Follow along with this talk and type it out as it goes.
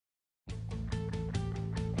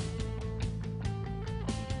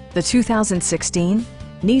the 2016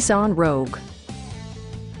 Nissan Rogue.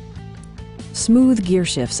 Smooth gear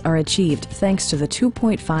shifts are achieved thanks to the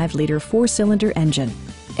 2.5-liter four-cylinder engine.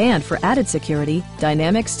 And for added security,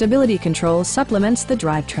 dynamic stability control supplements the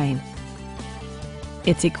drivetrain.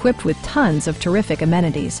 It's equipped with tons of terrific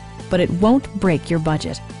amenities, but it won't break your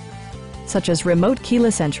budget, such as remote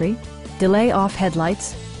keyless entry, delay-off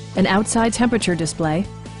headlights, an outside temperature display,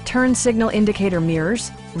 turn signal indicator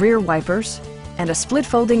mirrors, rear wipers, and a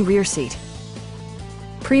split-folding rear seat.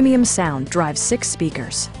 Premium sound drives 6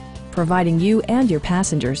 speakers, providing you and your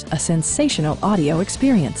passengers a sensational audio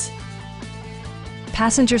experience.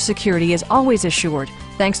 Passenger security is always assured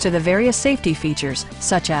thanks to the various safety features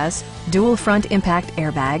such as dual front impact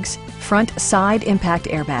airbags, front side impact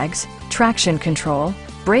airbags, traction control,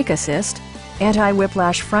 brake assist,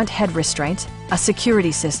 anti-whiplash front head restraints, a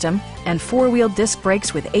security system, and 4-wheel disc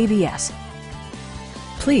brakes with ABS.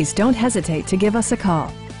 Please don't hesitate to give us a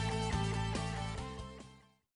call.